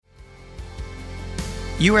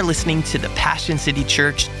You are listening to the Passion City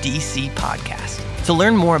Church DC podcast. To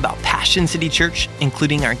learn more about Passion City Church,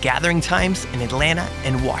 including our gathering times in Atlanta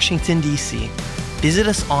and Washington, DC, visit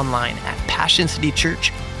us online at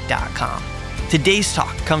passioncitychurch.com. Today's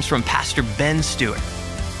talk comes from Pastor Ben Stewart.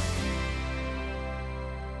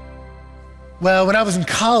 Well, when I was in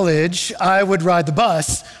college, I would ride the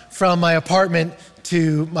bus from my apartment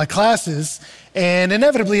to my classes, and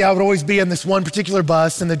inevitably I would always be on this one particular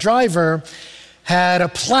bus, and the driver had a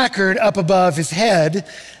placard up above his head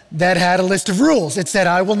that had a list of rules. It said,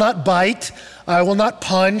 I will not bite, I will not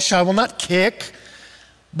punch, I will not kick.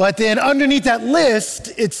 But then underneath that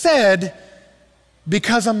list, it said,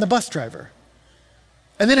 because I'm the bus driver.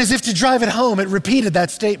 And then as if to drive it home, it repeated that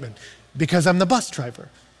statement, because I'm the bus driver.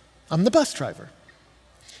 I'm the bus driver.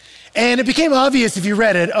 And it became obvious if you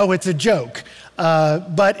read it, oh, it's a joke.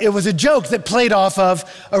 But it was a joke that played off of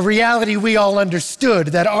a reality we all understood,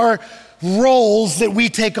 that our roles that we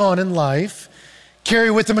take on in life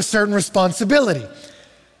carry with them a certain responsibility.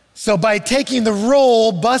 So by taking the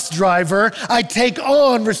role bus driver, I take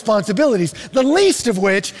on responsibilities, the least of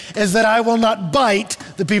which is that I will not bite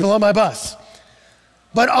the people on my bus.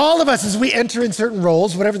 But all of us, as we enter in certain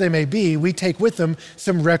roles, whatever they may be, we take with them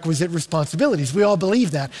some requisite responsibilities. We all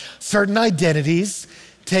believe that. Certain identities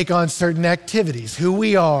take on certain activities. Who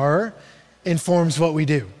we are informs what we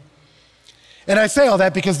do. And I say all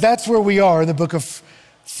that because that's where we are in the book of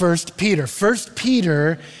 1 Peter. 1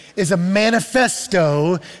 Peter is a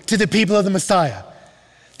manifesto to the people of the Messiah,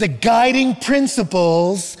 the guiding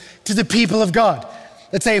principles to the people of God.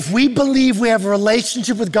 Let's say if we believe we have a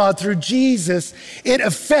relationship with God through Jesus, it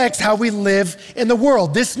affects how we live in the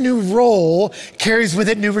world. This new role carries with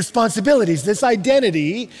it new responsibilities. This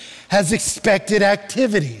identity has expected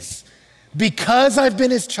activities. Because I've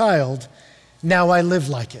been his child, now I live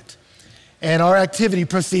like it. And our activity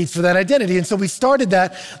proceeds for that identity. And so we started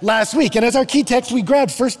that last week. And as our key text, we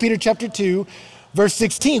grabbed 1 Peter chapter 2, verse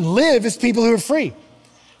 16. Live as people who are free.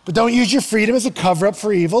 But don't use your freedom as a cover-up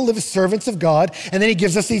for evil. Live as servants of God. And then he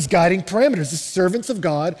gives us these guiding parameters. As servants of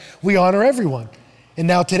God, we honor everyone. And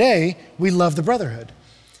now today, we love the brotherhood.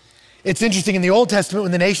 It's interesting, in the Old Testament,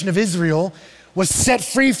 when the nation of Israel was set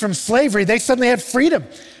free from slavery, they suddenly had freedom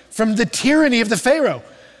from the tyranny of the Pharaoh.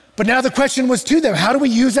 But now the question was to them, how do we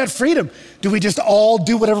use that freedom? Do we just all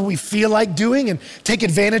do whatever we feel like doing and take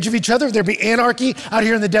advantage of each other? There be anarchy out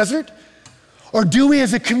here in the desert? Or do we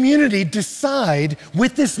as a community decide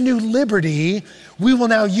with this new liberty, we will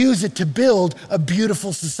now use it to build a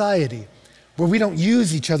beautiful society where we don't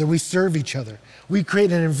use each other, we serve each other. We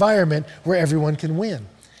create an environment where everyone can win.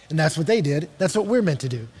 And that's what they did. That's what we're meant to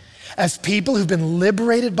do. As people who've been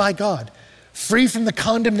liberated by God, free from the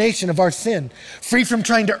condemnation of our sin, free from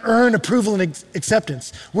trying to earn approval and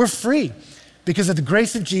acceptance, we're free because of the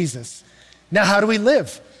grace of Jesus. Now, how do we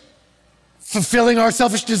live? Fulfilling our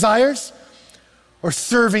selfish desires? Or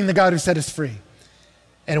serving the God who set us free?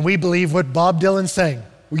 And we believe what Bob Dylan sang,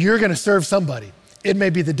 you're gonna serve somebody. It may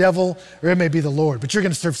be the devil or it may be the Lord, but you're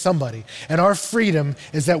gonna serve somebody. And our freedom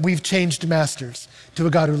is that we've changed masters to a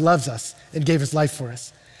God who loves us and gave his life for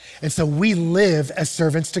us. And so we live as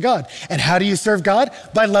servants to God. And how do you serve God?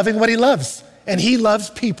 By loving what he loves. And he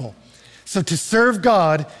loves people. So to serve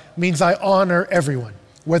God means I honor everyone.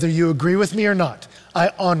 Whether you agree with me or not,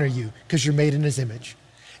 I honor you because you're made in his image.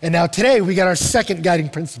 And now today we got our second guiding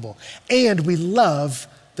principle, and we love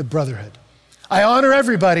the brotherhood. I honor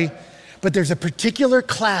everybody, but there's a particular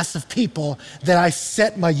class of people that I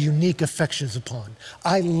set my unique affections upon.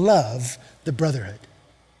 I love the brotherhood.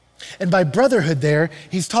 And by brotherhood there,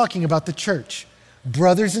 he's talking about the church,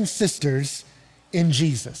 brothers and sisters in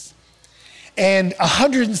Jesus. And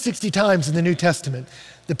 160 times in the New Testament,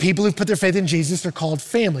 the people who put their faith in Jesus are called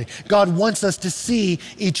family. God wants us to see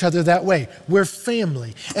each other that way. We're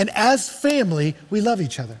family. And as family, we love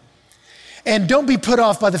each other. And don't be put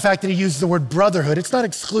off by the fact that he uses the word brotherhood. It's not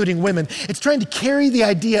excluding women. It's trying to carry the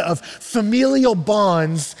idea of familial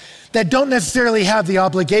bonds that don't necessarily have the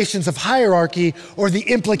obligations of hierarchy or the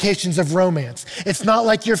implications of romance. It's not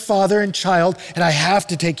like your father and child, and I have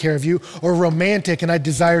to take care of you, or romantic, and I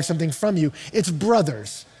desire something from you. It's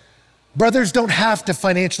brothers. Brothers don't have to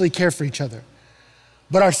financially care for each other,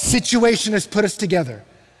 but our situation has put us together,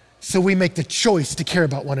 so we make the choice to care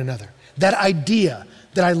about one another. That idea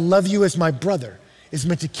that I love you as my brother is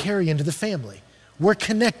meant to carry into the family. We're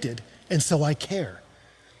connected, and so I care.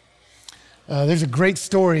 There's a great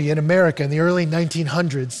story in America in the early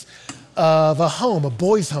 1900s of a home, a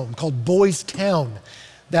boys' home called Boys Town,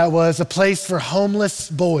 that was a place for homeless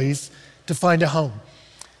boys to find a home.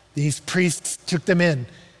 These priests took them in,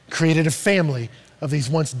 created a family of these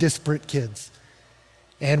once disparate kids.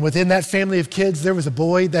 And within that family of kids, there was a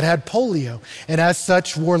boy that had polio, and as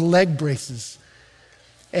such wore leg braces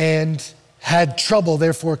and had trouble,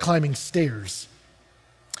 therefore, climbing stairs.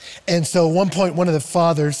 And so at one point, one of the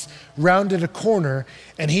fathers rounded a corner,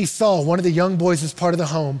 and he saw one of the young boys as part of the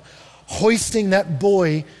home hoisting that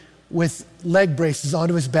boy with leg braces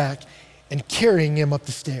onto his back and carrying him up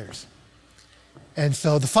the stairs. And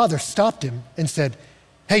so the father stopped him and said,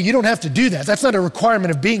 "Hey, you don't have to do that. That's not a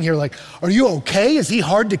requirement of being here. Like, are you okay? Is he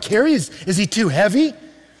hard to carry? Is he too heavy?"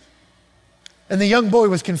 And the young boy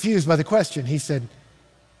was confused by the question. He said,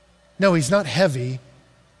 "No, he's not heavy.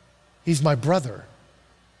 He's my brother.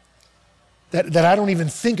 That I don't even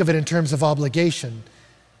think of it in terms of obligation.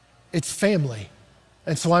 It's family.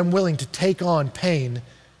 And so I'm willing to take on pain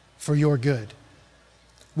for your good."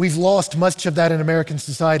 We've lost much of that in American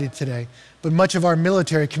society today, but much of our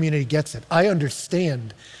military community gets it. I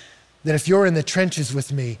understand that if you're in the trenches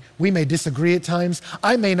with me, we may disagree at times.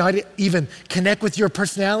 I may not even connect with your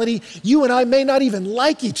personality. You and I may not even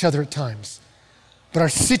like each other at times, but our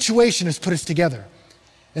situation has put us together,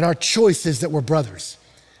 and our choice is that we're brothers.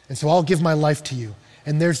 And so I'll give my life to you,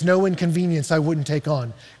 and there's no inconvenience I wouldn't take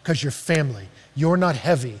on because you're family. You're not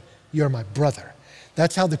heavy, you're my brother.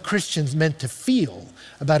 That's how the Christian's meant to feel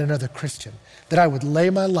about another Christian, that I would lay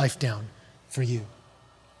my life down for you.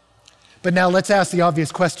 But now let's ask the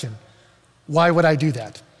obvious question. Why would I do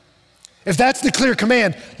that? If that's the clear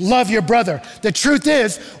command, love your brother. The truth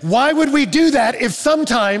is, why would we do that if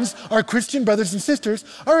sometimes our Christian brothers and sisters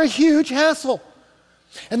are a huge hassle?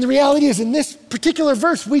 And the reality is, in this particular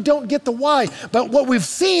verse, we don't get the why. But what we've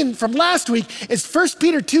seen from last week is 1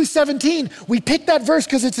 Peter 2:17. We picked that verse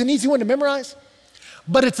because it's an easy one to memorize,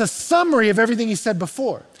 but it's a summary of everything he said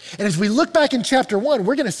before. And as we look back in chapter 1,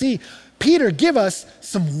 we're going to see Peter give us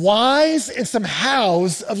some whys and some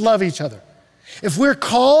hows of love each other. If we're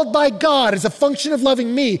called by God as a function of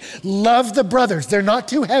loving me, love the brothers. They're not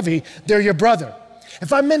too heavy, they're your brother.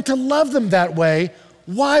 If I'm meant to love them that way,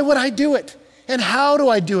 why would I do it? And how do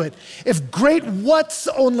I do it? If great whats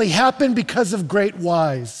only happen because of great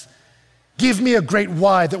whys, give me a great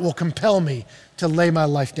why that will compel me to lay my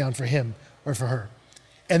life down for him or for her.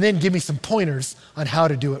 And then give me some pointers on how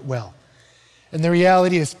to do it well. And the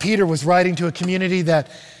reality is, Peter was writing to a community that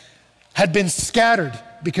had been scattered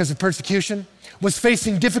because of persecution, was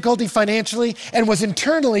facing difficulty financially, and was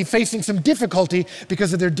internally facing some difficulty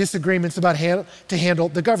because of their disagreements about how to handle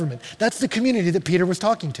the government. That's the community that Peter was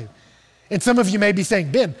talking to. And some of you may be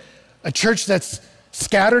saying, "Ben, a church that's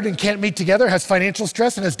scattered and can't meet together, has financial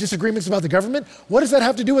stress and has disagreements about the government, what does that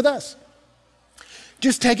have to do with us?"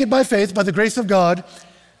 Just take it by faith, by the grace of God.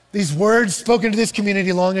 These words spoken to this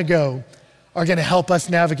community long ago are going to help us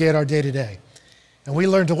navigate our day-to-day. And we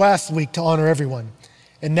learned last week to honor everyone.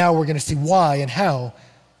 And now we're going to see why and how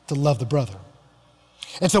to love the brother.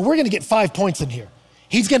 And so we're going to get 5 points in here.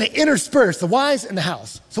 He's going to intersperse the whys and the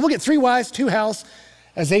hows. So we'll get 3 whys, 2 hows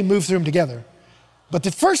as they move through them together. But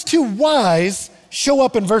the first 2 whys show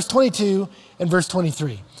up in verse 22 and verse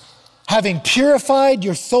 23. Having purified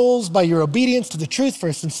your souls by your obedience to the truth for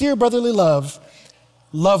a sincere brotherly love,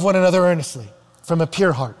 love one another earnestly from a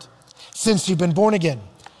pure heart, since you've been born again,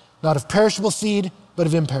 not of perishable seed, but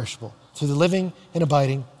of imperishable, through the living and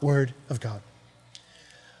abiding word of God.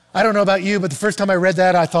 I don't know about you, but the first time I read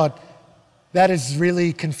that, I thought, that is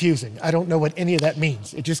really confusing. I don't know what any of that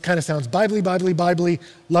means. It just kind of sounds Bible-y,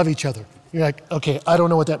 love each other. You're like, okay, I don't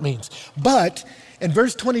know what that means. But in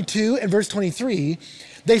verse 22 and verse 23,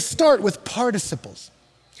 they start with participles.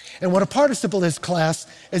 And what a participle is, class,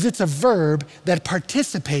 is it's a verb that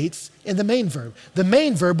participates in the main verb. The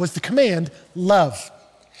main verb was the command, love.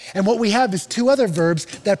 And what we have is 2 other verbs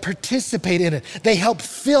that participate in it. They help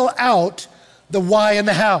fill out the why and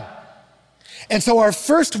the how. And so our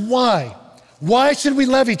first why should we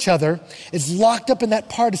love each other, is locked up in that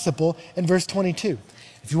participle in verse 22.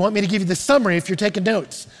 If you want me to give you the summary, if you're taking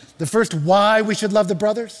notes, the first why we should love the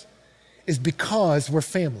brothers is because we're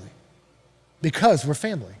family. Because we're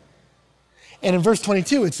family. And in verse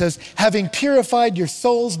 22, it says, having purified your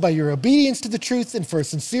souls by your obedience to the truth and for a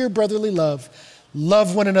sincere brotherly love,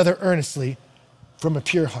 love one another earnestly from a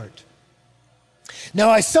pure heart.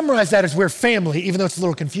 Now, I summarize that as we're family, even though it's a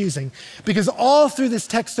little confusing, because all through this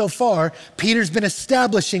text so far, Peter's been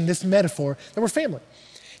establishing this metaphor that we're family.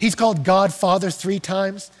 He's called God Father 3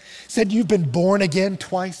 times, said you've been born again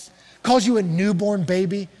twice, calls you a newborn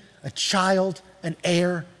baby, a child, an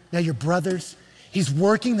heir, now you're brothers. He's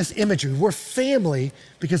working this imagery. We're family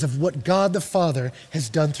because of what God the Father has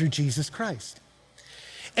done through Jesus Christ.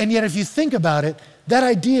 And yet, if you think about it, that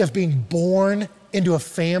idea of being born into a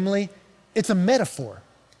family, it's a metaphor.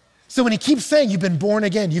 So when he keeps saying you've been born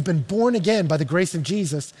again by the grace of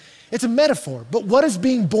Jesus, it's a metaphor. But what does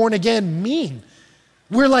being born again mean?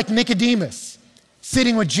 We're like Nicodemus,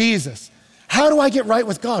 sitting with Jesus. How do I get right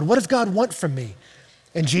with God? What does God want from me?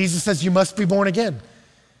 And Jesus says, you must be born again.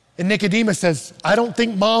 And Nicodemus says, I don't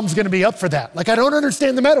think mom's gonna be up for that. Like, I don't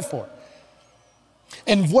understand the metaphor.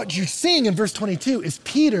 And what you're seeing in verse 22 is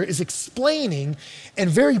Peter is explaining in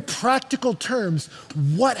very practical terms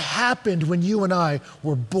what happened when you and I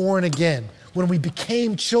were born again, when we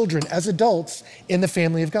became children as adults in the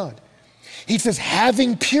family of God. He says,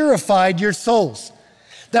 having purified your souls.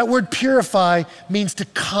 That word purify means to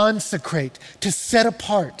consecrate, to set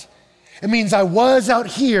apart. It means I was out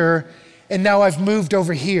here and now I've moved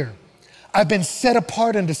over here. I've been set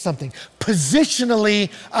apart into something. Positionally,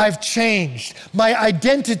 I've changed. My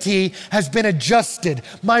identity has been adjusted.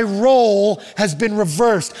 My role has been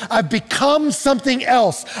reversed. I've become something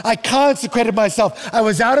else. I consecrated myself. I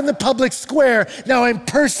was out in the public square. Now I'm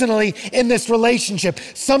personally in this relationship.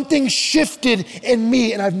 Something shifted in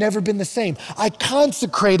me and I've never been the same. I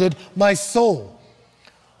consecrated my soul.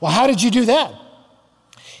 Well, how did you do that?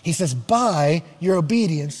 He says, by your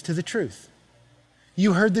obedience to the truth.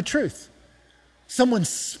 You heard the truth. Someone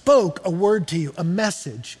spoke a word to you, a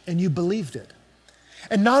message, and you believed it.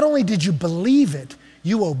 And not only did you believe it,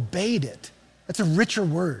 you obeyed it. That's a richer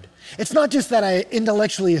word. It's not just that I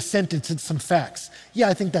intellectually assented to some facts. Yeah,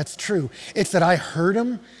 I think that's true. It's that I heard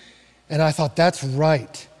them and I thought that's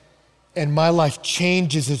right. And my life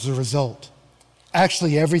changes as a result.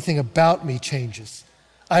 Actually, everything about me changes.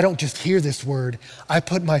 I don't just hear this word, I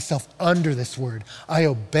put myself under this word. I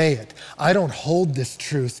obey it. I don't hold this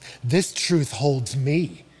truth. This truth holds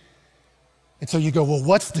me. And so you go, well,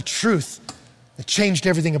 what's the truth that changed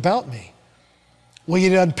everything about me? Well,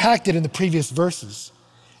 you unpacked it in the previous verses.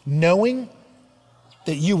 Knowing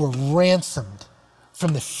that you were ransomed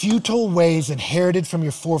from the futile ways inherited from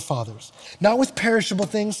your forefathers, not with perishable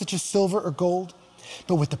things such as silver or gold,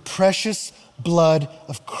 but with the precious blood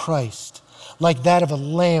of Christ, like that of a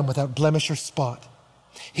lamb without blemish or spot.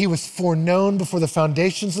 He was foreknown before the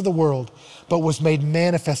foundations of the world, but was made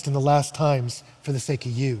manifest in the last times for the sake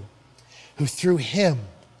of you, who through him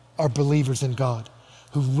are believers in God,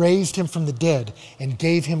 who raised him from the dead and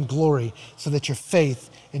gave him glory, so that your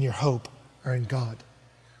faith and your hope are in God.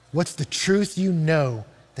 What's the truth you know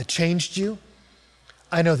that changed you?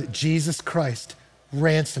 I know that Jesus Christ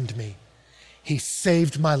ransomed me. He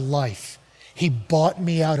saved my life. He bought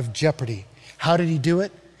me out of jeopardy. How did he do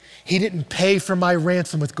it? He didn't pay for my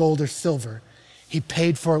ransom with gold or silver. He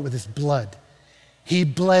paid for it with his blood. He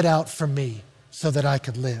bled out for me so that I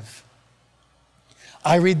could live.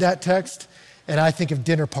 I read that text and I think of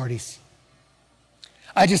dinner parties.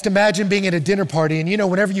 I just imagine being at a dinner party and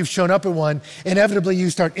whenever you've shown up at one, inevitably you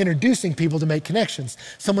start introducing people to make connections.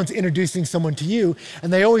 Someone's introducing someone to you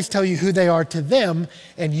and they always tell you who they are to them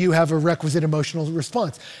and you have a requisite emotional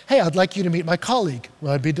response. Hey, I'd like you to meet my colleague.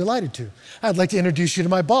 Well, I'd be delighted to. I'd like to introduce you to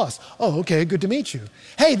my boss. Oh, okay, good to meet you.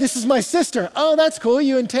 Hey, this is my sister. Oh, that's cool,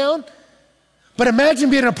 you in town? But imagine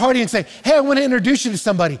being at a party and saying, hey, I want to introduce you to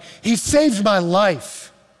somebody. He saved my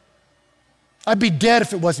life. I'd be dead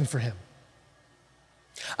if it wasn't for him.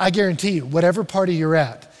 I guarantee you, whatever party you're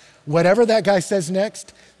at, whatever that guy says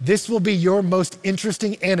next, this will be your most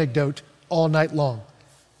interesting anecdote all night long.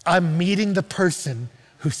 I'm meeting the person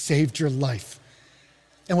who saved your life.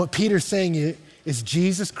 And what Peter's saying is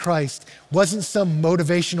Jesus Christ wasn't some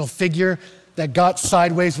motivational figure that got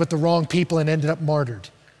sideways with the wrong people and ended up martyred.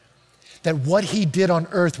 That what he did on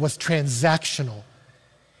earth was transactional.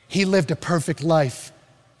 He lived a perfect life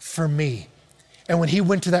for me. And when he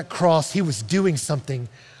went to that cross, he was doing something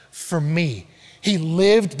for me. He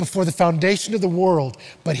lived before the foundation of the world,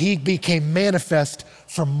 but he became manifest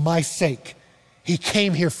for my sake. He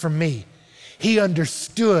came here for me. He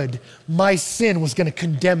understood my sin was going to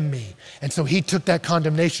condemn me. And so he took that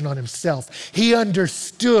condemnation on himself. He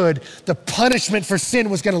understood the punishment for sin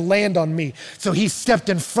was going to land on me. So he stepped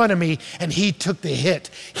in front of me and he took the hit.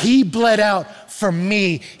 He bled out for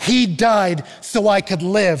me. He died so I could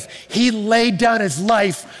live. He laid down his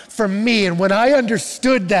life for me. And when I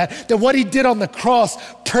understood that what he did on the cross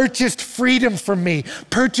purchased freedom for me,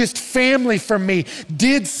 purchased family for me,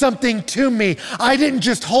 did something to me. I didn't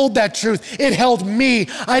just hold that truth, it held me.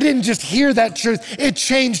 I didn't just hear that truth, it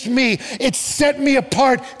changed me. It set me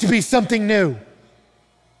apart to be something new.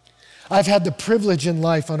 I've had the privilege in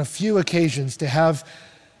life on a few occasions to have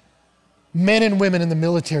men and women in the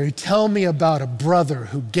military tell me about a brother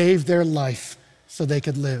who gave their life so they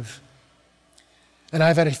could live. And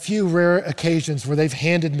I've had a few rare occasions where they've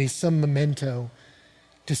handed me some memento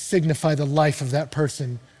to signify the life of that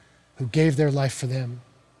person who gave their life for them.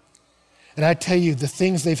 And I tell you, the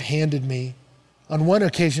things they've handed me, on one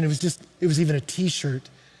occasion, it was even a t-shirt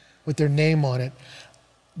with their name on it.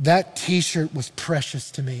 That t-shirt was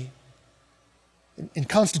precious to me. And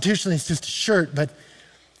constitutionally, it's just a shirt, but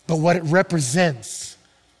what it represents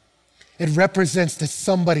that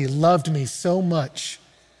somebody loved me so much,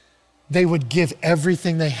 they would give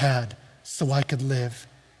everything they had so I could live.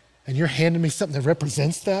 And you're handing me something that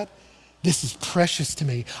represents that? This is precious to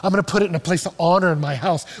me. I'm gonna put it in a place of honor in my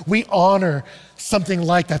house. We honor something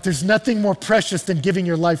like that. There's nothing more precious than giving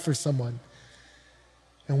your life for someone.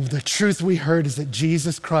 And the truth we heard is that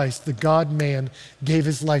Jesus Christ, the God-man, gave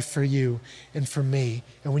his life for you and for me.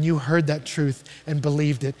 And when you heard that truth and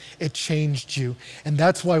believed it, it changed you. And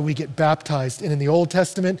that's why we get baptized. And in the Old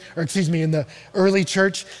Testament, in the early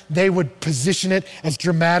church, they would position it as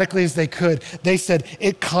dramatically as they could. They said,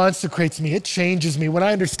 it consecrates me, it changes me. When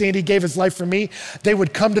I understand he gave his life for me, they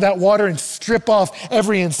would come to that water and strip off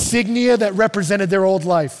every insignia that represented their old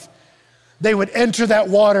life. They would enter that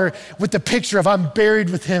water with the picture of I'm buried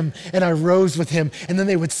with him and I rose with him. And then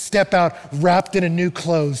they would step out wrapped in a new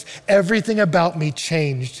clothes. Everything about me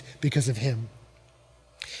changed because of him.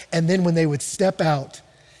 And then when they would step out,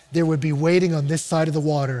 there would be waiting on this side of the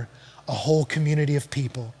water a whole community of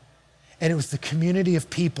people. And it was the community of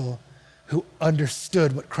people who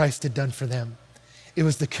understood what Christ had done for them. It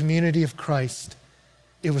was the community of Christ.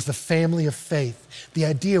 It was the family of faith. The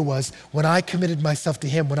idea was when I committed myself to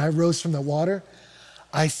him, when I rose from the water,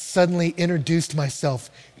 I suddenly introduced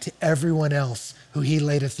myself to everyone else who he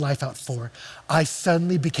laid his life out for. I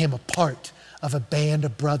suddenly became a part of a band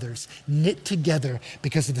of brothers knit together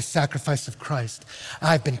because of the sacrifice of Christ.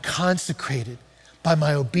 I've been consecrated by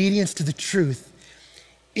my obedience to the truth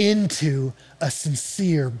into a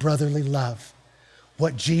sincere brotherly love.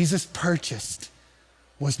 What Jesus purchased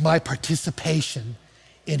was my participation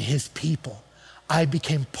in his people. I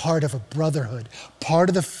became part of a brotherhood, part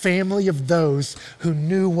of the family of those who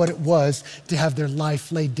knew what it was to have their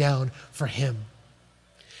life laid down for him.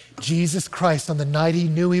 Jesus Christ, on the night he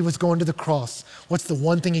knew he was going to the cross, what's the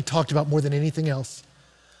one thing he talked about more than anything else?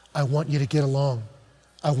 I want you to get along.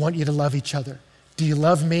 I want you to love each other. Do you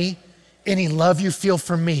love me? Any love you feel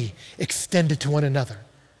for me, extend it to one another.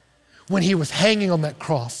 When he was hanging on that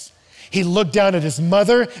cross, he looked down at his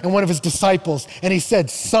mother and one of his disciples, and he said,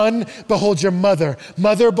 son, behold your mother.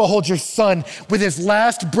 Mother, behold your son. With his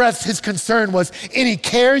last breath, his concern was, any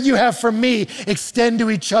care you have for me, extend to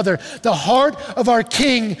each other. The heart of our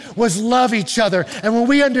King was love each other. And when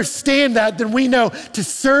we understand that, then we know to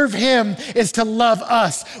serve him is to love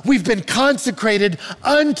us. We've been consecrated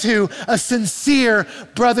unto a sincere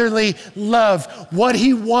brotherly love. What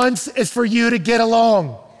he wants is for you to get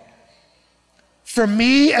along. For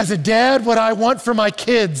me as a dad, what I want for my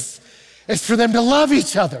kids is for them to love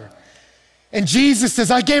each other. And Jesus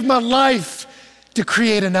says, I gave my life to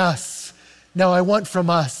create an us. Now I want from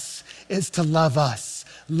us is to love us,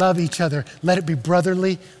 love each other. Let it be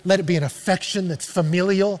brotherly, let it be an affection that's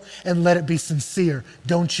familial, and let it be sincere.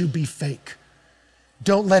 Don't you be fake.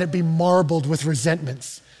 Don't let it be marbled with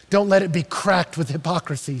resentments. Don't let it be cracked with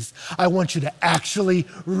hypocrisies. I want you to actually,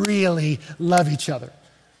 really love each other.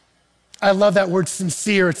 I love that word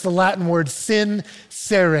sincere. It's the Latin word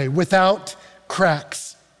sincere, without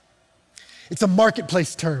cracks. It's a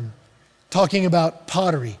marketplace term talking about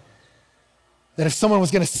pottery. That if someone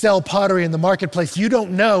was going to sell pottery in the marketplace, you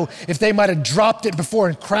don't know if they might have dropped it before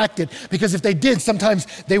and cracked it, because if they did, sometimes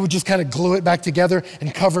they would just kind of glue it back together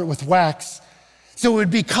and cover it with wax. So it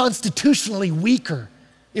would be constitutionally weaker.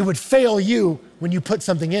 It would fail you when you put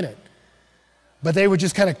something in it. But they would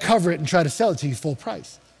just kind of cover it and try to sell it to you full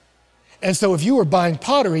price. And so if you were buying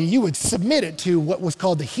pottery, you would submit it to what was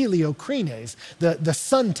called the heliocrines, the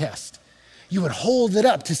sun test. You would hold it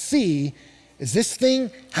up to see, is this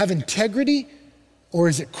thing have integrity or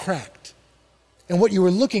is it cracked? And what you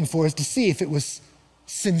were looking for is to see if it was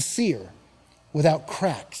sincere, without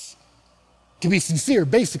cracks. To be sincere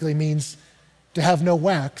basically means to have no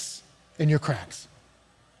wax in your cracks.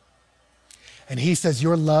 And he says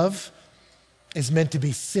your love is meant to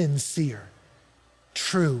be sincere,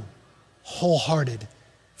 true, wholehearted,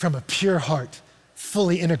 from a pure heart,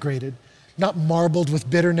 fully integrated, not marbled with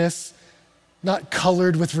bitterness, not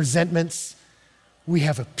colored with resentments. We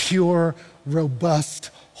have a pure,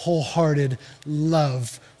 robust, wholehearted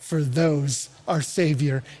love for those our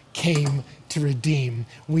Savior came to redeem.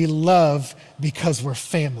 We love because we're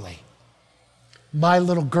family. My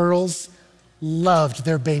little girls loved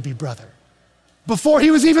their baby brother before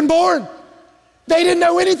he was even born. They didn't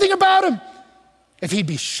know anything about him. If he'd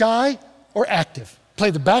be shy or active, play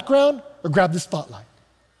the background or grab the spotlight.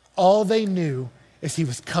 All they knew is he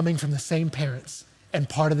was coming from the same parents and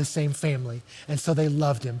part of the same family. And so they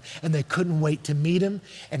loved him, and they couldn't wait to meet him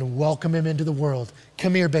and welcome him into the world.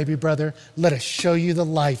 Come here, baby brother. Let us show you the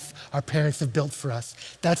life our parents have built for us.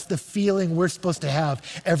 That's the feeling we're supposed to have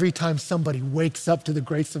every time somebody wakes up to the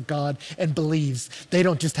grace of God and believes. They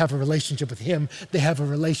don't just have a relationship with him, they have a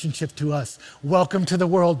relationship to us. Welcome to the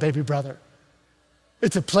world, baby brother.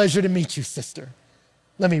 It's a pleasure to meet you, sister.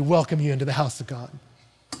 Let me welcome you into the house of God.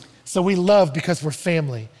 So we love because we're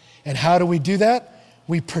family. And how do we do that?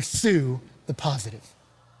 We pursue the positive.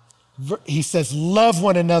 He says, love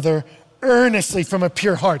one another earnestly from a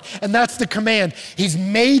pure heart. And that's the command. He's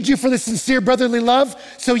made you for the sincere brotherly love,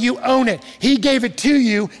 so you own it. He gave it to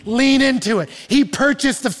you, lean into it. He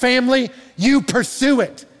purchased the family, you pursue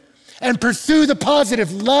it. And pursue the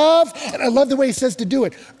positive love. And I love the way he says to do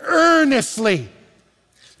it, earnestly.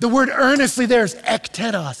 The word earnestly there is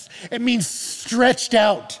ektenos. It means stretched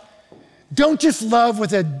out. Don't just love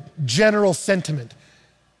with a general sentiment.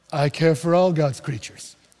 I care for all God's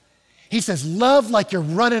creatures. He says, love like you're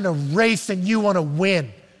running a race and you want to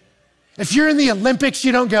win. If you're in the Olympics,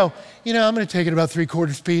 you don't go, I'm going to take it about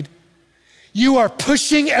 3/4 speed. You are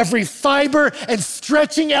pushing every fiber and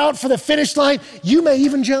stretching out for the finish line. You may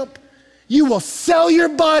even jump. You will sell your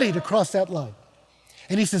body to cross that line.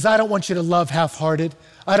 And he says, I don't want you to love half-hearted.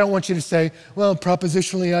 I don't want you to say, well,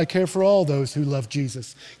 propositionally, I care for all those who love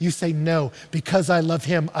Jesus. You say, no, because I love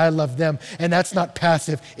him, I love them. And that's not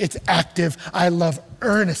passive, it's active. I love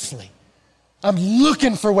earnestly. I'm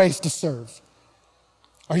looking for ways to serve.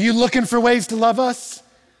 Are you looking for ways to love us?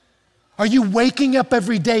 Are you waking up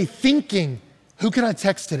every day thinking, who can I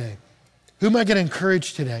text today? Who am I going to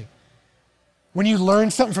encourage today? When you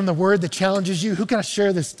learn something from the word that challenges you, who can I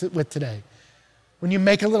share this with today? When you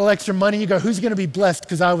make a little extra money, you go, who's going to be blessed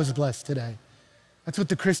because I was blessed today? That's what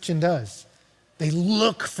the Christian does. They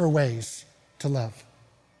look for ways to love.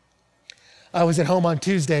 I was at home on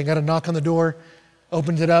Tuesday and got a knock on the door,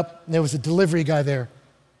 opened it up, and there was a delivery guy there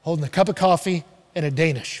holding a cup of coffee and a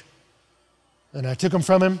Danish. And I took them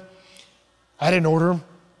from him. I didn't order them.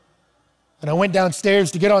 And I went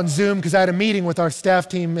downstairs to get on Zoom because I had a meeting with our staff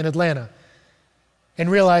team in Atlanta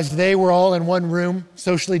and realized they were all in one room,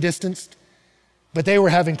 socially distanced. But they were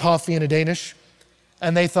having coffee in a Danish,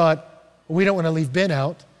 and they thought, well, we don't want to leave Ben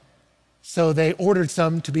out. So they ordered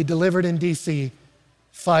some to be delivered in DC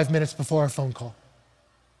 5 minutes before our phone call.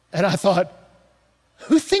 And I thought,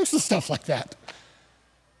 who thinks of stuff like that?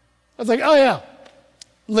 I was like, oh yeah,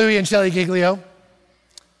 Louie and Shelly Giglio,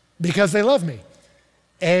 because they love me.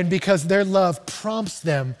 And because their love prompts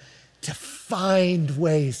them to find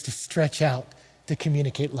ways to stretch out, to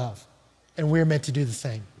communicate love. And we're meant to do the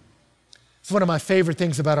same. It's one of my favorite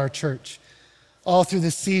things about our church. All through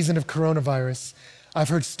this season of coronavirus, I've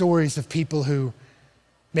heard stories of people who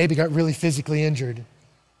maybe got really physically injured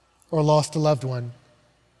or lost a loved one.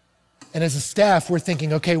 And as a staff, we're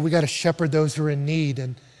thinking, okay, we got to shepherd those who are in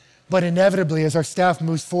need. But inevitably, as our staff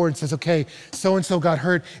moves forward and says, okay, so-and-so got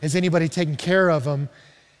hurt, is anybody taking care of them?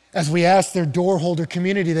 As we ask their door holder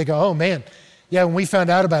community, they go, oh man, yeah, when we found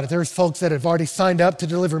out about it, there's folks that have already signed up to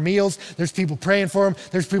deliver meals. There's people praying for them.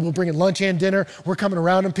 There's people bringing lunch and dinner. We're coming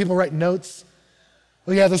around them, people writing notes.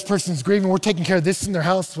 Oh yeah, this person's grieving. We're taking care of this in their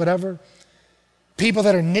house, whatever. People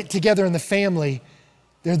that are knit together in the family,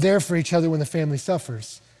 they're there for each other when the family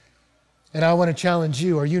suffers. And I want to challenge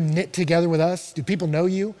you. Are you knit together with us? Do people know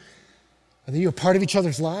you? Are you a part of each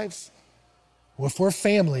other's lives? Well, if we're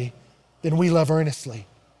family, then we love earnestly.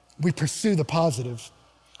 We pursue the positive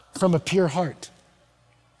from a pure heart.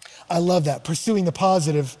 I love that. Pursuing the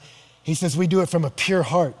positive, he says we do it from a pure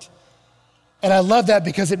heart. And I love that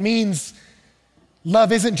because it means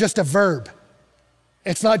love isn't just a verb.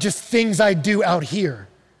 It's not just things I do out here.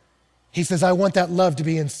 He says, I want that love to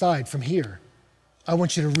be inside from here. I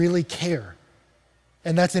want you to really care.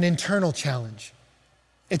 And that's an internal challenge.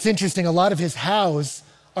 It's interesting, a lot of his hows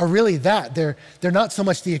are really that. They're not so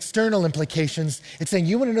much the external implications. It's saying,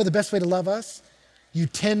 you want to know the best way to love us? You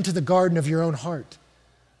tend to the garden of your own heart.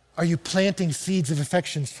 Are you planting seeds of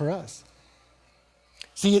affections for us?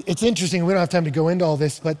 See, it's interesting, we don't have time to go into all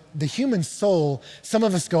this, but the human soul, some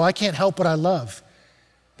of us go, I can't help what I love.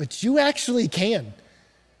 But you actually can.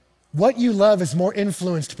 What you love is more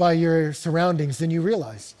influenced by your surroundings than you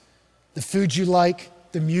realize. The food you like,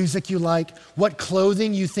 the music you like, what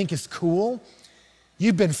clothing you think is cool.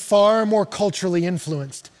 You've been far more culturally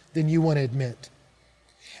influenced than you want to admit.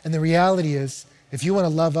 And the reality is, if you want to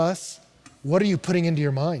love us, what are you putting into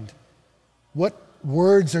your mind? What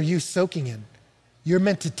words are you soaking in? You're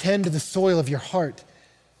meant to tend to the soil of your heart,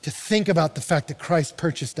 to think about the fact that Christ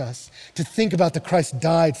purchased us, to think about that Christ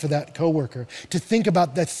died for that coworker, to think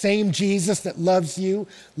about that same Jesus that loves you,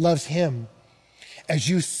 loves him. as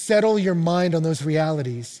you settle your mind on those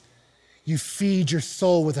realities, you feed your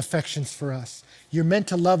soul with affections for us. You're meant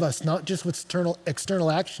to love us, not just with external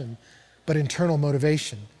action, but internal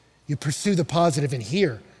motivation. You pursue the positive, and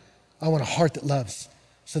here, I want a heart that loves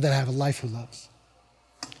so that I have a life who loves.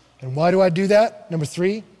 And why do I do that? Number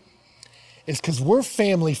 3, is because we're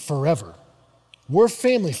family forever. We're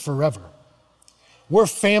family forever. We're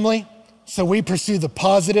family, so we pursue the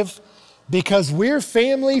positive because we're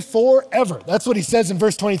family forever. That's what he says in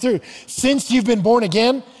verse 23. Since you've been born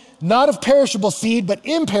again, not of perishable seed, but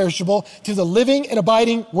imperishable, through the living and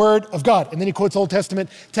abiding word of God. And then he quotes Old Testament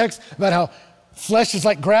text about how flesh is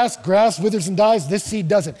like grass, grass withers and dies, this seed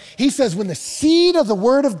doesn't. He says when the seed of the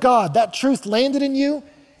word of God, that truth landed in you,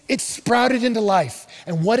 it sprouted into life.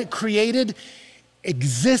 And what it created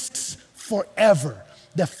exists forever.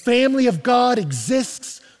 The family of God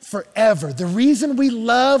exists forever. The reason we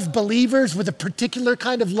love believers with a particular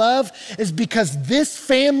kind of love is because this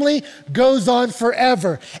family goes on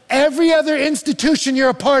forever. Every other institution you're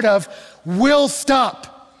a part of will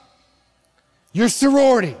stop. Your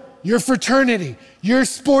sorority, your fraternity, your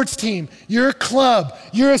sports team, your club,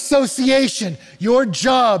 your association, your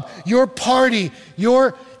job, your party,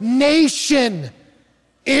 your nation,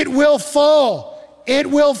 it will fall. It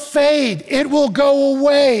will fade. It will go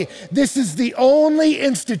away. This is the only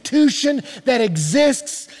institution that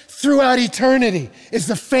exists throughout eternity, is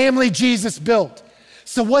the family Jesus built.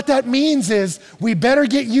 So what that means is we better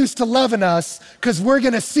get used to loving us because we're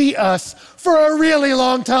going to see us for a really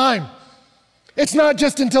long time. It's not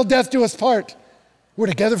just until death do us part. We're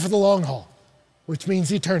together for the long haul, which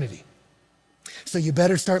means eternity. So you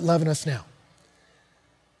better start loving us now.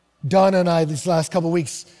 Donna and I, these last couple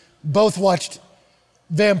weeks, both watched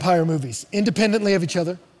vampire movies, independently of each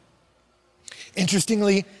other.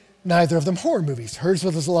 Interestingly, neither of them horror movies. Hers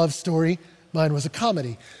was a love story, mine was a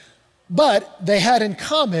comedy. But they had in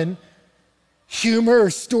common humor or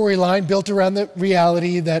storyline built around the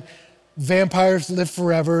reality that vampires live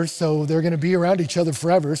forever, so they're going to be around each other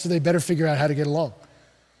forever, so they better figure out how to get along.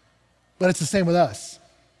 But it's the same with us.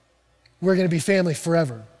 We're going to be family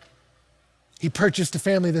forever. He purchased a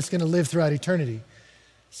family that's going to live throughout eternity.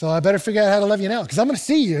 So I better figure out how to love you now, because I'm going to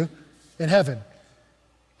see you in heaven.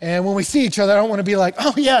 And when we see each other, I don't want to be like,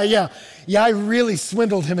 oh, yeah, I really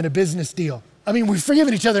swindled him in a business deal. I mean, we've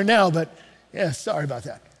forgiven each other now, but yeah, sorry about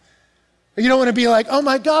that. You don't want to be like, oh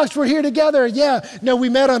my gosh, we're here together. Yeah, no, we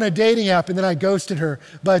met on a dating app and then I ghosted her,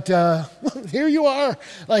 but here you are.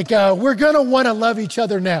 Like, we're going to want to love each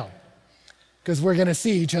other now because we're going to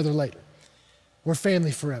see each other later. We're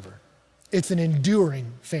family forever. It's an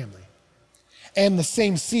enduring family. And the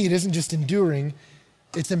same seed isn't just enduring,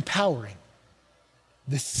 it's empowering.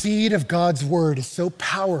 The seed of God's word is so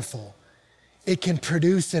powerful, it can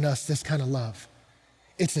produce in us this kind of love.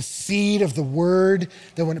 It's a seed of the word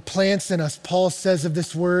that when it plants in us, Paul says of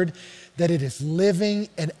this word, that it is living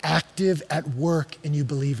and active at work in you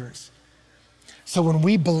believers. So when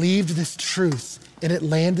we believed this truth and it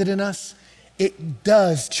landed in us, it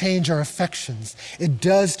does change our affections. It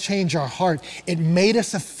does change our heart. It made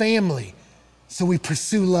us a family. So we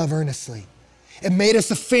pursue love earnestly. It made us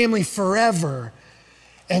a family forever.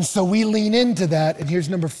 And so we lean into that. And here's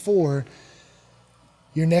number 4,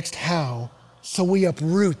 your next how. So we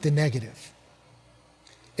uproot the negative.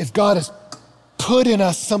 If God has put in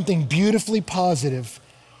us something beautifully positive,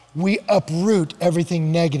 we uproot everything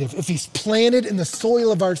negative. If he's planted in the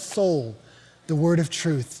soil of our soul the word of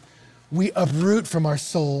truth, we uproot from our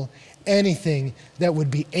soul anything that would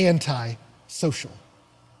be anti-social.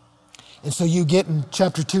 And so you get in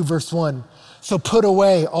chapter 2, verse 1, so put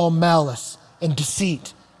away all malice and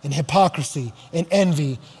deceit and hypocrisy and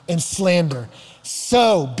envy and slander.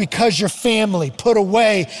 So because your family, put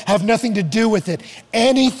away, have nothing to do with it,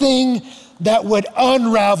 anything that would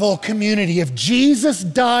unravel community. If Jesus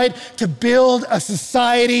died to build a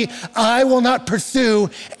society, I will not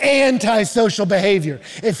pursue antisocial behavior.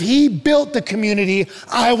 If he built the community,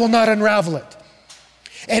 I will not unravel it.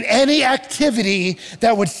 And any activity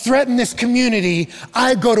that would threaten this community,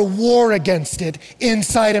 I go to war against it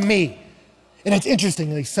inside of me. And it's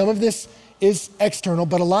interesting, like some of this is external,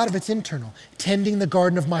 but a lot of it's internal. Tending the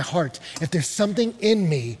garden of my heart. If there's something in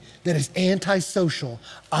me that is antisocial,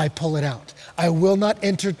 I pull it out. I will not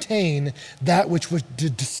entertain that which would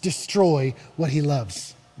destroy what he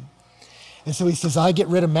loves. And so he says, I get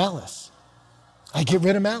rid of malice. I get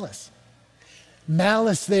rid of malice.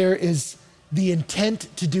 Malice there is the intent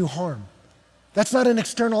to do harm. That's not an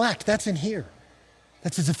external act, that's in here.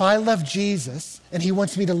 That says if I love Jesus and he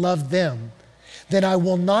wants me to love them, then I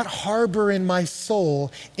will not harbor in my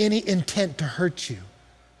soul any intent to hurt you.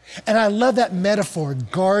 And I love that metaphor,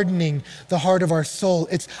 gardening the heart of our soul.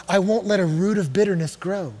 It's, I won't let a root of bitterness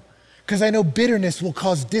grow because I know bitterness will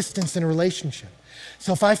cause distance in a relationship.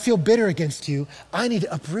 So if I feel bitter against you, I need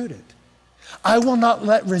to uproot it. I will not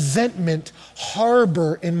let resentment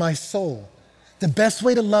harbor in my soul. The best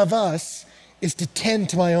way to love us is to tend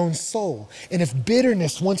to my own soul. And if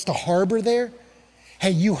bitterness wants to harbor there,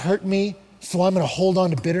 hey, you hurt me, so I'm gonna hold on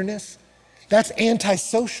to bitterness, that's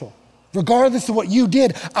antisocial. Regardless of what you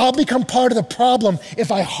did, I'll become part of the problem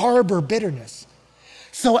if I harbor bitterness.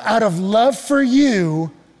 So out of love for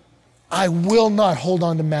you, I will not hold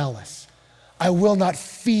on to malice. I will not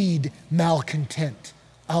feed malcontent.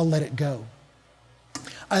 I'll let it go.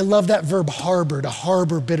 I love that verb harbor, to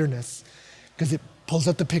harbor bitterness, because it pulls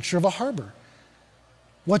up the picture of a harbor.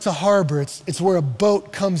 What's a harbor? It's where a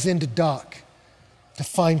boat comes into dock to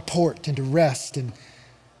find port and to rest, and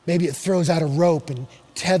maybe it throws out a rope and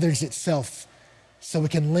tethers itself so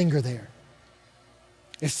it can linger there.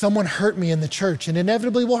 If someone hurt me in the church, and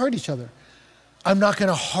inevitably we'll hurt each other, I'm not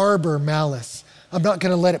gonna harbor malice. I'm not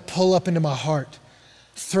gonna let it pull up into my heart,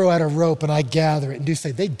 throw out a rope and I gather it and do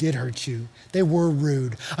say, they did hurt you. They were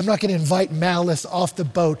rude. I'm not gonna invite malice off the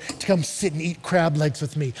boat to come sit and eat crab legs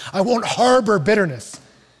with me. I won't harbor bitterness.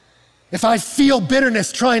 If I feel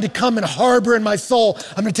bitterness trying to come and harbor in my soul,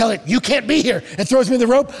 I'm gonna tell it, you can't be here. It throws me the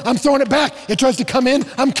rope, I'm throwing it back. It tries to come in,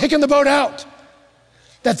 I'm kicking the boat out.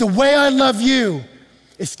 That the way I love you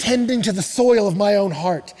is tending to the soil of my own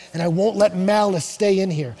heart, and I won't let malice stay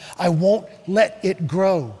in here. I won't let it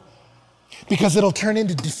grow because it'll turn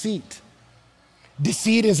into deceit.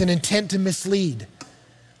 Deceit is an intent to mislead,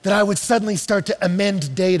 that I would suddenly start to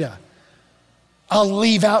amend data. I'll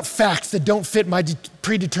leave out facts that don't fit my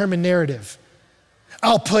predetermined narrative.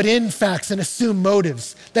 I'll put in facts and assume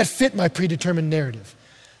motives that fit my predetermined narrative.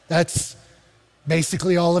 That's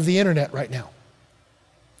basically all of the internet right now.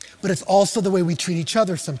 But it's also the way we treat each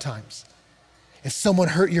other sometimes. If someone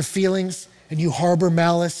hurt your feelings and you harbor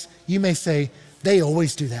malice, you may say, they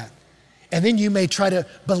always do that. And then you may try to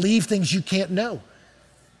believe things you can't know.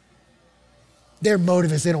 Their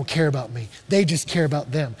motive is they don't care about me. They just care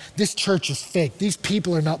about them. This church is fake. These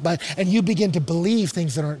people are not, and you begin to believe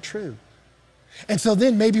things that aren't true. And so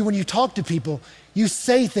then maybe when you talk to people, you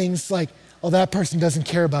say things like, oh, that person doesn't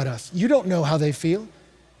care about us. You don't know how they feel.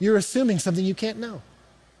 You're assuming something you can't know.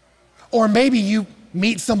 Or maybe you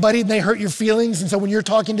meet somebody and they hurt your feelings, and so when you're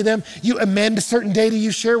talking to them, you amend certain data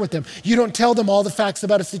you share with them. You don't tell them all the facts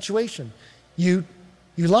about a situation. You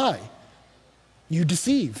lie. You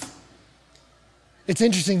deceive. It's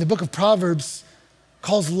interesting, the book of Proverbs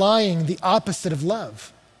calls lying the opposite of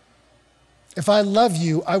love. If I love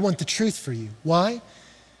you, I want the truth for you. Why?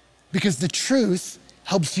 Because the truth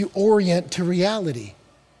helps you orient to reality.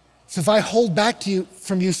 So if I hold back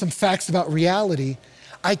from you some facts about reality,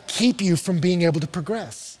 I keep you from being able to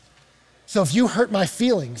progress. So if you hurt my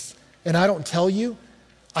feelings and I don't tell you,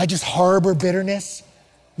 I just harbor bitterness,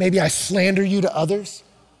 maybe I slander you to others,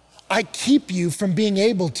 I keep you from being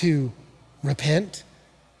able to repent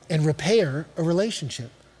and repair a relationship.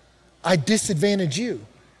 I disadvantage you.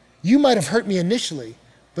 You might have hurt me initially,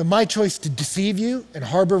 but my choice to deceive you and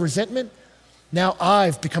harbor resentment, now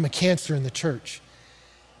I've become a cancer in the church.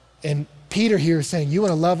 And Peter here is saying, you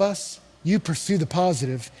wanna love us? You pursue the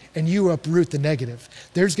positive and you uproot the negative.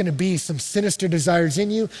 There's gonna be some sinister desires in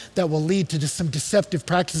you that will lead to some deceptive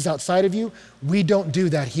practices outside of you. We don't do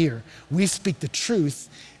that here. We speak the truth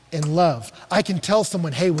in love. I can tell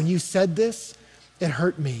someone, hey, when you said this, it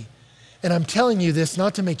hurt me. And I'm telling you this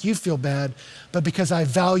not to make you feel bad, but because I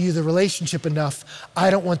value the relationship enough,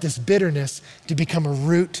 I don't want this bitterness to become a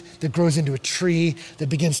root that grows into a tree that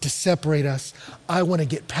begins to separate us. I want to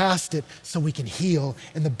get past it so we can heal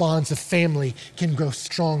and the bonds of family can grow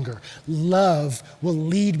stronger. Love will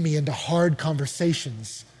lead me into hard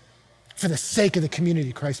conversations for the sake of the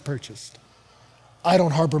community Christ purchased. I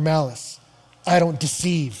don't harbor malice. I don't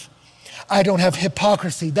deceive. I don't have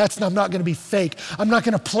hypocrisy. I'm not gonna be fake. I'm not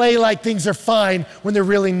gonna play like things are fine when they're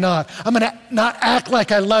really not. I'm gonna not act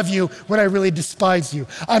like I love you when I really despise you.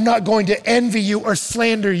 I'm not going to envy you or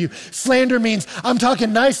slander you. Slander means I'm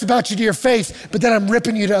talking nice about you to your face, but then I'm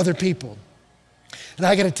ripping you to other people. And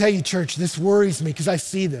I gotta tell you, church, this worries me because I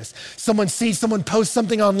see this. Someone post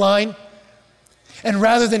something online, and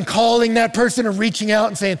rather than calling that person or reaching out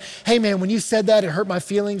and saying, hey man, when you said that, it hurt my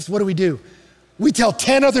feelings, what do? We tell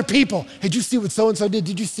 10 other people, hey, did you see what so-and-so did?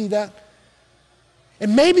 Did you see that?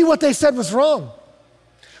 And maybe what they said was wrong.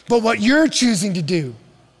 But what you're choosing to do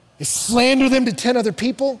is slander them to 10 other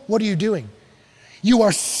people. What are you doing? You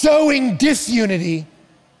are sowing disunity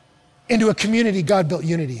into a community God built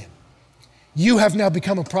unity in. You have now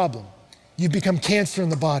become a problem. You become cancer in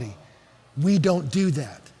the body. We don't do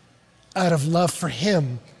that. Out of love for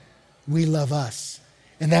him, we love us.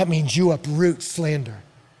 And that means you uproot slander,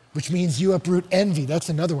 which means you uproot envy. That's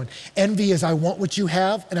another one. Envy is I want what you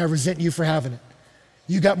have and I resent you for having it.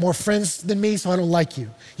 You got more friends than me, so I don't like you.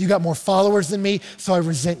 You got more followers than me, so I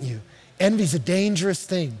resent you. Envy's a dangerous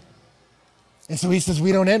thing. And so he says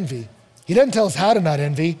we don't envy. He doesn't tell us how to not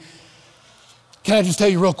envy. Can I just tell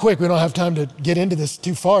you real quick, we don't have time to get into this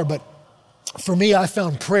too far, but for me, I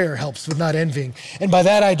found prayer helps with not envying. And by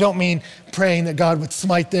that, I don't mean praying that God would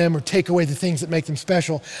smite them or take away the things that make them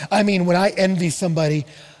special. I mean, when I envy somebody,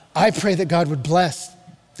 I pray that God would bless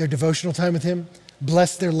their devotional time with him,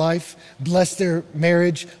 bless their life, bless their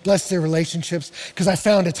marriage, bless their relationships, because I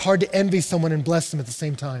found it's hard to envy someone and bless them at the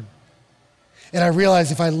same time. And I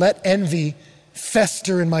realized if I let envy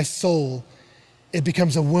fester in my soul, it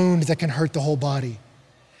becomes a wound that can hurt the whole body.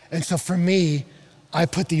 And so for me, I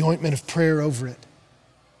put the ointment of prayer over it.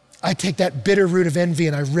 I take that bitter root of envy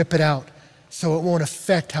and I rip it out so it won't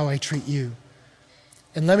affect how I treat you.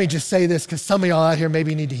 And let me just say this, because some of y'all out here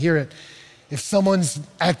maybe need to hear it. If someone's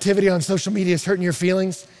activity on social media is hurting your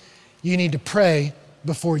feelings, you need to pray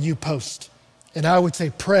before you post. And I would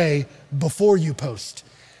say pray before you post.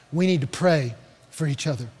 We need to pray for each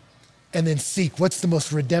other and then seek what's the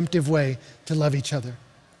most redemptive way to love each other.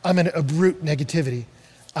 I'm gonna uproot negativity.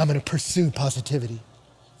 I'm gonna pursue positivity.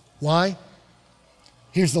 Why?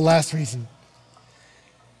 Here's the last reason.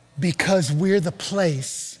 Because we're the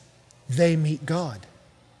place they meet God.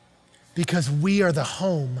 Because we are the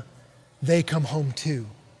home they come home to.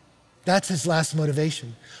 That's his last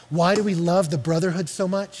motivation. Why do we love the brotherhood so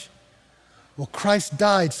much? Well, Christ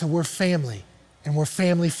died, so we're family, and we're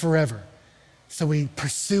family forever. So we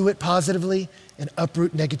pursue it positively and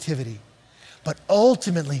uproot negativity. But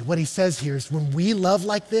ultimately, what he says here is when we love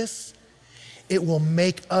like this, it will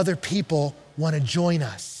make other people want to join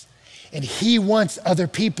us. And he wants other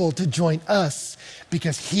people to join us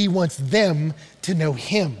because he wants them to know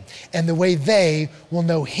him. And the way they will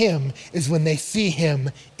know him is when they see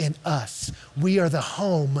him in us. We are the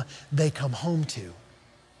home they come home to.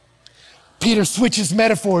 Peter switches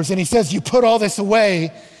metaphors and he says, you put all this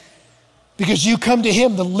away because you come to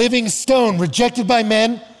him, the living stone, rejected by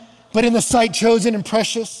men, but in the sight chosen and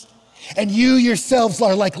precious. And you yourselves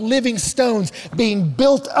are like living stones being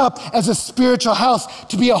built up as a spiritual house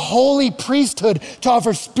to be a holy priesthood, to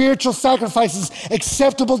offer spiritual sacrifices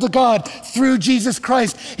acceptable to God through Jesus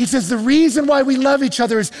Christ. He says the reason why we love each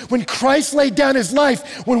other is when Christ laid down his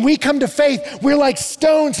life, when we come to faith, we're like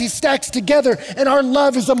stones he stacks together, and our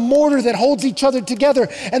love is a mortar that holds each other together.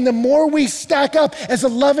 And the more we stack up as a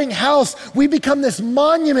loving house, we become this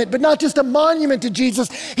monument, but not just a monument to Jesus.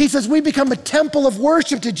 He says we become a temple of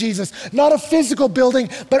worship to Jesus. Not a physical building,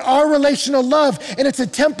 but our relational love. And it's a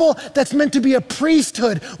temple that's meant to be a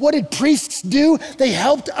priesthood. What did priests do? They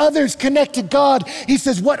helped others connect to God. He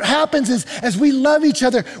says what happens is as we love each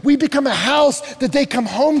other, we become a house that they come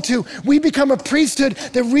home to. We become a priesthood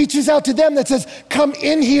that reaches out to them, that says, come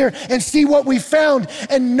in here and see what we found.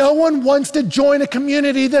 And no one wants to join a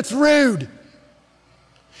community that's rude.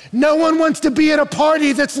 No one wants to be at a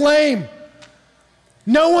party that's lame.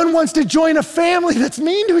 No one wants to join a family that's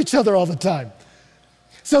mean to each other all the time.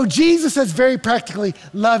 So Jesus says very practically,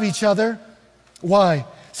 love each other. Why?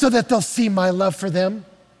 So that they'll see my love for them.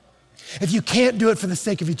 If you can't do it for the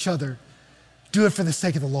sake of each other, do it for the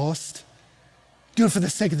sake of the lost. Do it for the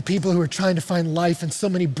sake of the people who are trying to find life in so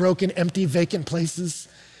many broken, empty, vacant places.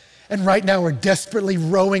 And right now are desperately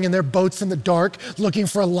rowing in their boats in the dark, looking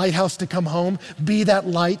for a lighthouse to come home. Be that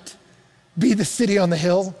light. Be the city on the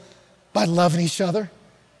hill. By loving each other.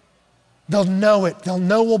 They'll know it. They'll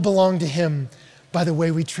know we'll belong to him by the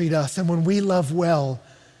way we treat us. And when we love well,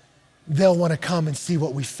 they'll want to come and see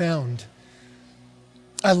what we found.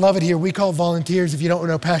 I love it here. We call volunteers, if you don't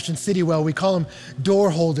know Passion City well, we call them door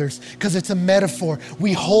holders because it's a metaphor.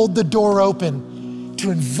 We hold the door open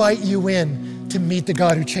to invite you in to meet the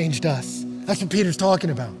God who changed us. That's what Peter's talking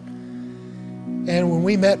about. And when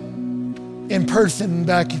we met in person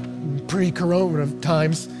back pre-corona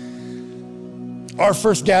times, our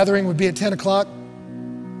first gathering would be at 10 o'clock,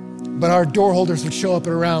 but our door holders would show up at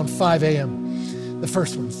around 5 a.m., the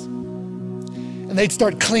first ones. And they'd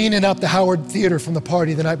start cleaning up the Howard Theater from the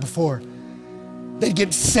party the night before. They'd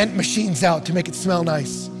get scent machines out to make it smell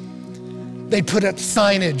nice. They'd put up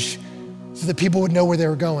signage so that people would know where they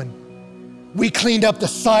were going. We cleaned up the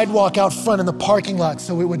sidewalk out front in the parking lot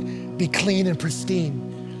so it would be clean and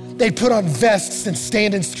pristine. They'd put on vests and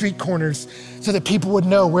stand in street corners so that people would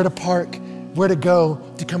know where to park, where to go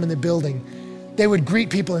to come in the building. They would greet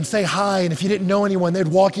people and say hi, and if you didn't know anyone, they'd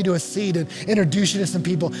walk you to a seat and introduce you to some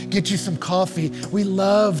people, get you some coffee. We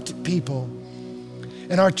loved people.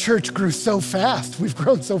 And our church grew so fast. We've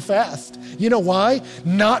grown so fast. You know why?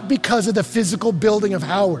 Not because of the physical building of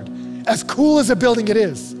Howard, as cool as a building it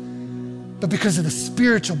is, but because of the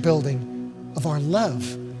spiritual building of our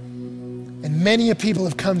love. And many people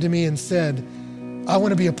have come to me and said, I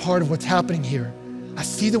want to be a part of what's happening here. I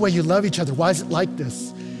see the way you love each other. Why is it like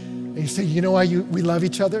this? And you say, you know why we love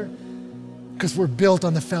each other? Because we're built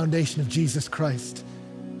on the foundation of Jesus Christ,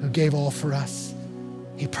 who gave all for us.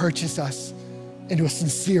 He purchased us into a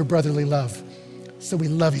sincere brotherly love. So we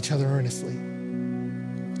love each other earnestly.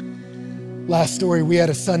 Last story, we had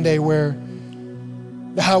a Sunday where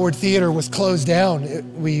the Howard Theater was closed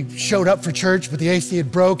down. We showed up for church, but the AC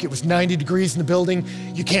had broke. It was 90 degrees in the building.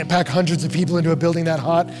 You can't pack hundreds of people into a building that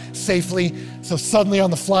hot safely. So suddenly on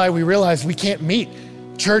the fly, we realized we can't meet.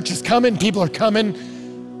 Church is coming, people are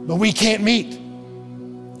coming, but we can't meet.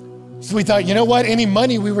 So we thought, you know what? Any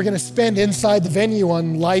money we were gonna spend inside the venue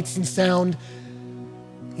on lights and sound,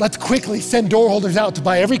 let's quickly send door holders out to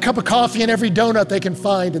buy every cup of coffee and every donut they can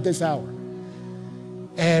find at this hour.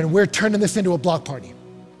 And we're turning this into a block party.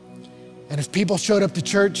 And as people showed up to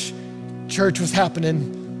church, church was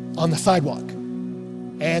happening on the sidewalk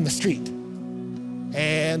and the street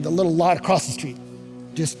and the little lot across the street,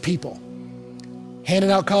 just people.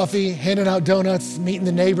 Handing out coffee, handing out donuts, meeting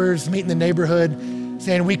the neighbors, meeting the neighborhood,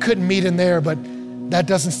 saying we couldn't meet in there, but that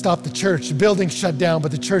doesn't stop the church. The building shut down,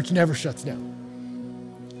 but the church never shuts down.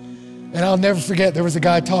 And I'll never forget, there was a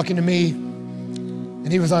guy talking to me,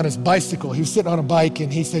 and he was on his bicycle. He was sitting on a bike,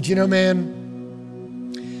 and he said, you know,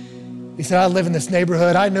 man, he said, I live in this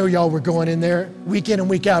neighborhood. I know y'all were going in there week in and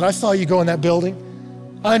week out. I saw you go in that building.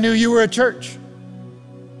 I knew you were a church.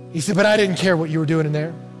 He said, but I didn't care what you were doing in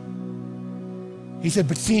there. He said,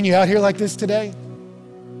 but seeing you out here like this today,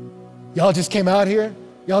 y'all just came out here.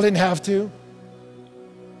 Y'all didn't have to.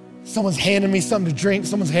 Someone's handing me something to drink.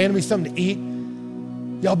 Someone's handing me something to eat.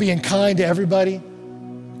 Y'all being kind to everybody.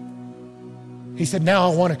 He said, now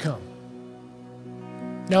I want to come.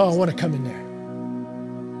 Now I want to come in there.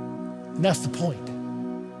 And that's the point.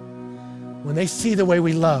 When they see the way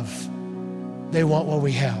we love, they want what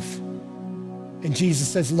we have. And Jesus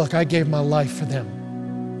says, look, I gave my life for them.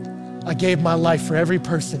 I gave my life for every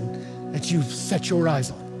person that you've set your eyes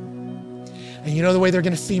on. And you know the way they're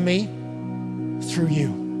going to see me? Through you.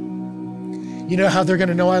 You know how they're going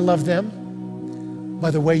to know I love them? By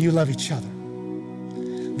the way you love each other.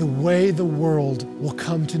 The way the world will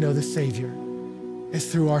come to know the Savior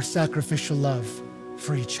is through our sacrificial love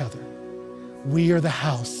for each other. We are the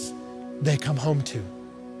house they come home to.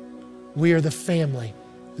 We are the family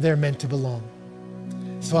they're meant to belong.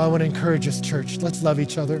 So I want to encourage us, church, let's love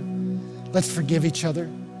each other. Let's forgive each other.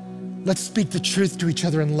 Let's speak the truth to each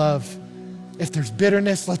other in love. If there's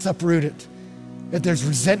bitterness, let's uproot it. If there's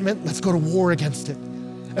resentment, let's go to war against it.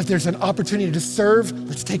 If there's an opportunity to serve,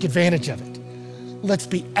 let's take advantage of it. Let's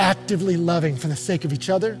be actively loving for the sake of each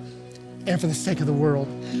other and for the sake of the world.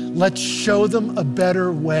 Let's show them a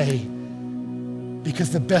better way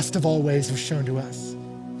because the best of all ways was shown to us.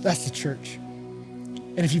 That's the church.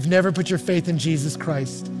 And if you've never put your faith in Jesus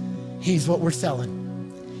Christ, he's what we're selling.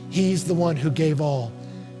 He's the one who gave all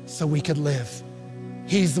so we could live.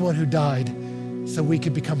 He's the one who died so we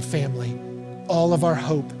could become family. All of our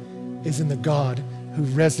hope is in the God who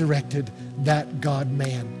resurrected that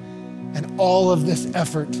God-man. And all of this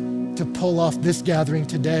effort to pull off this gathering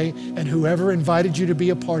today and whoever invited you to be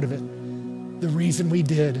a part of it, the reason we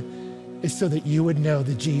did is so that you would know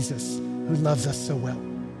the Jesus who loves us so well.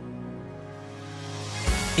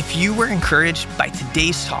 If you were encouraged by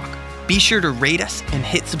today's talk, be sure to rate us and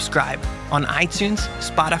hit subscribe on iTunes,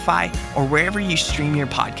 Spotify, or wherever you stream your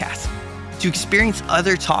podcasts. To experience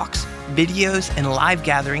other talks, videos, and live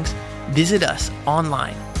gatherings, visit us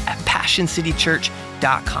online at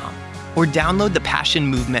PassionCityChurch.com or download the Passion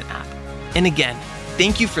Movement app. And again,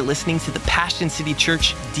 thank you for listening to the Passion City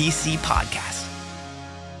Church DC podcast.